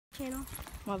channel?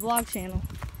 My vlog channel.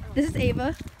 This is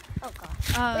Ava. Oh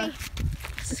gosh.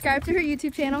 Subscribe to her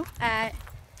YouTube channel at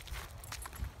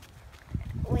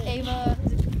Ava.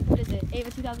 What is it? Ava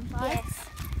 2005. Yes.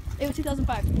 Ava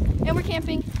 2005. And we're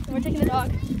camping. And we're taking the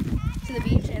dog to the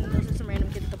beach. And those are some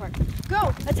random kids at the park.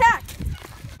 Go! Attack!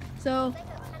 So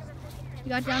we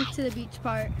got down to the beach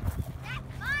part.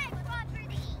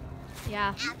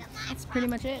 Yeah, that's pretty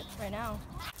much it right now.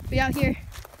 We out here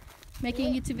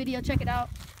making a YouTube video. Check it out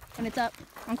when it's up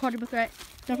on Quadruple Threat.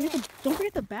 Don't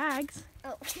forget the bags.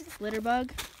 Oh. Litter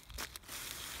bug.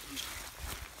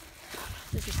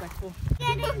 Disrespectful.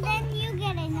 Get in, then you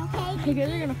get in, okay? You guys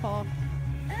are gonna fall.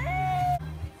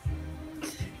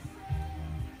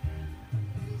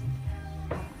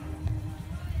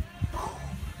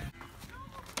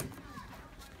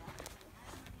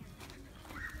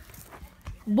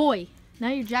 Boy, now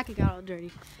your jacket got all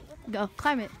dirty. Go,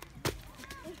 climb it.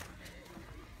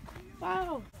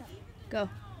 Wow. Go.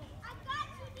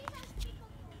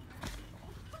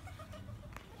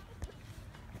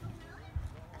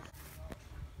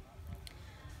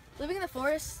 Living in the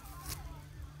forest.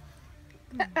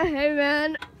 Hey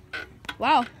man.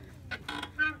 Wow.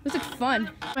 This looks fun.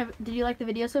 Did you like the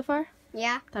video so far?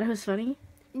 Yeah. Thought it was funny?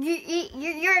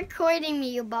 You're recording me,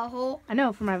 you butthole. I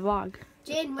know, for my vlog.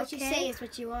 Jade, what you say is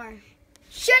what you are.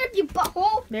 Shut up, you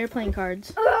butthole. They're playing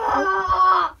cards. And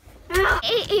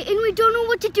we don't know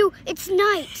what to do. It's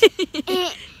night.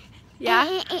 Yeah.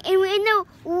 And we're in the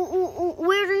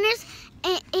wilderness.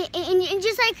 And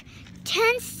just like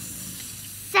 10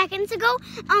 seconds ago,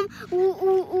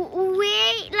 we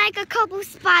ate like a couple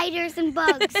spiders and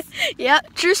bugs.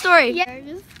 Yep, true story.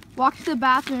 Yeah. Walk to the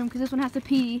bathroom because this one has to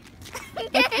pee.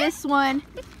 It's this one.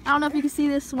 I don't know if you can see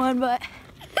this one, but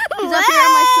he's up here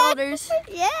on my shoulders.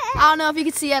 Yeah. I don't know if you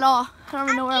can see at all. I don't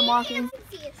even know where I'm walking.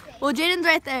 Well, Jaden's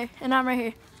right there, and I'm right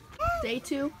here. Day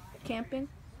 2, camping.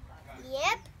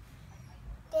 Yep.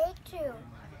 Day 2.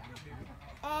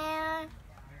 And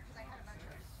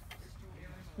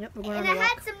Yep, we're going I on a walk.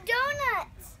 had some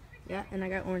donuts. Yeah, and I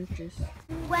got orange juice.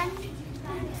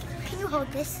 Can you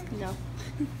hold this? No.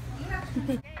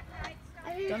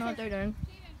 Don't know what they're doing.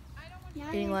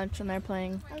 Eating lunch and they're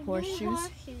playing horseshoes.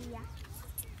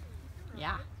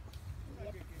 Yeah.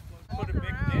 Put a big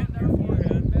dent in your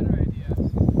forehead. Better idea.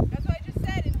 That's what I just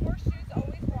said. And horseshoes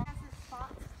always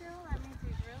walk. That means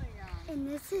he's really young. And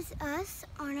this is us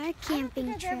on our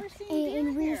camping trip.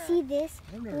 And we see this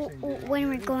when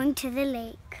we're going to the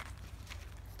lake.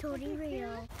 Totally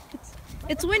real.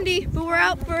 It's windy, but we're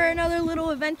out for another little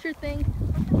adventure thing.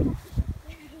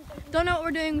 Don't know what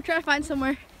we're doing. We're trying to find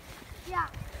somewhere. Yeah.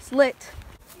 It's lit.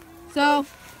 So,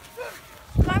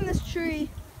 climb this tree.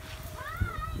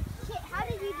 Shit, how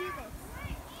did you do this?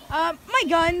 My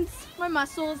guns, my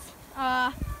muscles,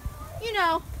 you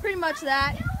know, pretty much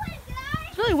that.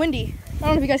 It's really windy. I don't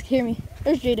know if you guys can hear me.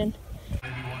 There's Jaden.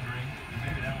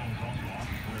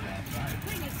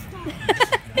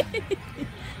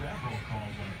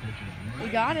 We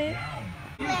got it.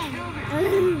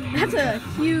 That's a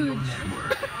huge.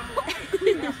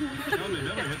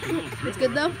 It's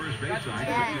good though?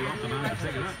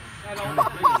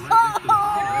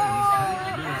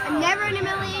 Never in a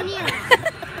million years.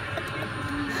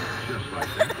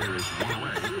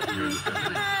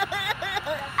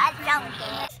 I don't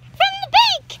care. From the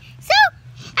bank. So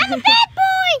I'm a bad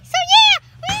boy. So yeah.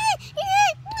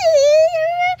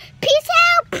 Peace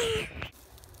out.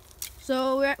 So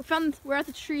we're at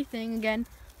the tree thing again.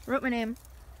 I wrote my name.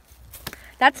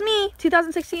 That's me.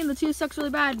 2016. The 2 sucks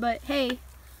really bad, but hey,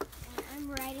 I'm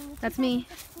writing. that's me.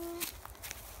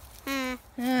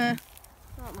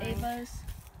 Ava's.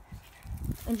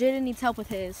 And Jaden needs help with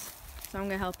his, so I'm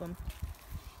gonna help him.